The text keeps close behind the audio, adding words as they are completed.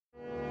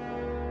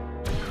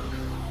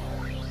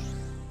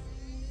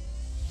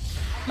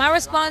My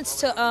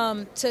response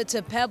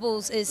to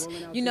Pebbles is,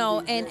 you know,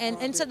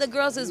 and to the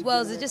girls as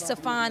well, is just to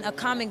find a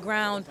common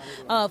ground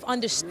of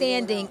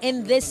understanding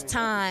in this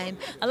time.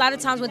 A lot of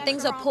times when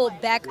things are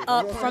pulled back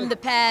up from the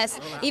past,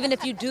 even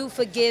if you do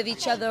forgive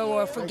each other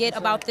or forget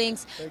about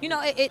things, you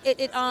know,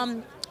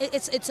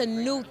 it's a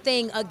new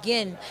thing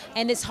again,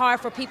 and it's hard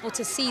for people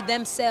to see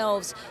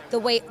themselves the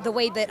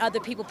way that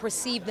other people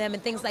perceive them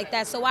and things like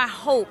that. So I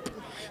hope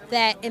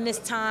that in this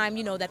time,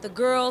 you know, that the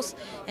girls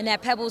and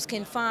that Pebbles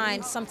can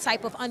find some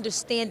type of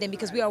understanding,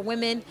 because we are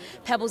women.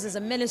 Pebbles is a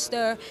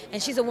minister,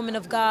 and she's a woman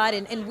of God,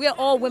 and we're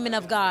all women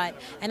of God.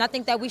 And I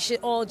think that we should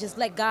all just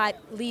let God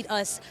lead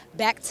us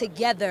back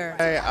together.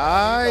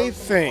 I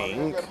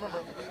think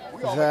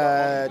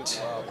that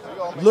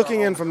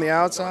looking in from the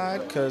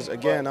outside, because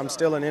again, I'm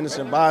still an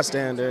innocent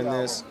bystander in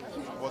this,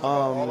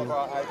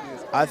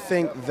 I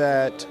think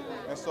that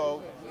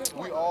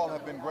we all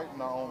have been great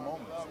in our own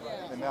moments.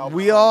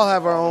 We all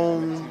have our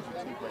own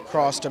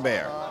cross to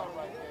bear,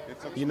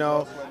 you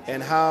know,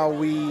 and how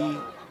we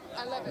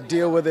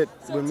deal with it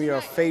when we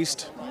are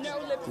faced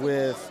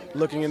with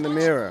looking in the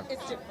mirror.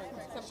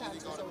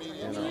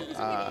 You know,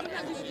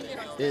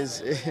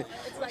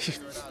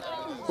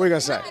 what are you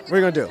gonna say? What are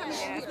you gonna do?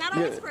 It's not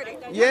always pretty.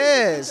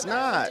 Yeah, it's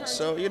not.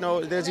 So, you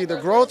know, there's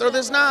either growth or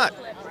there's not.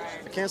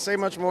 I can't say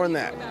much more than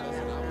that.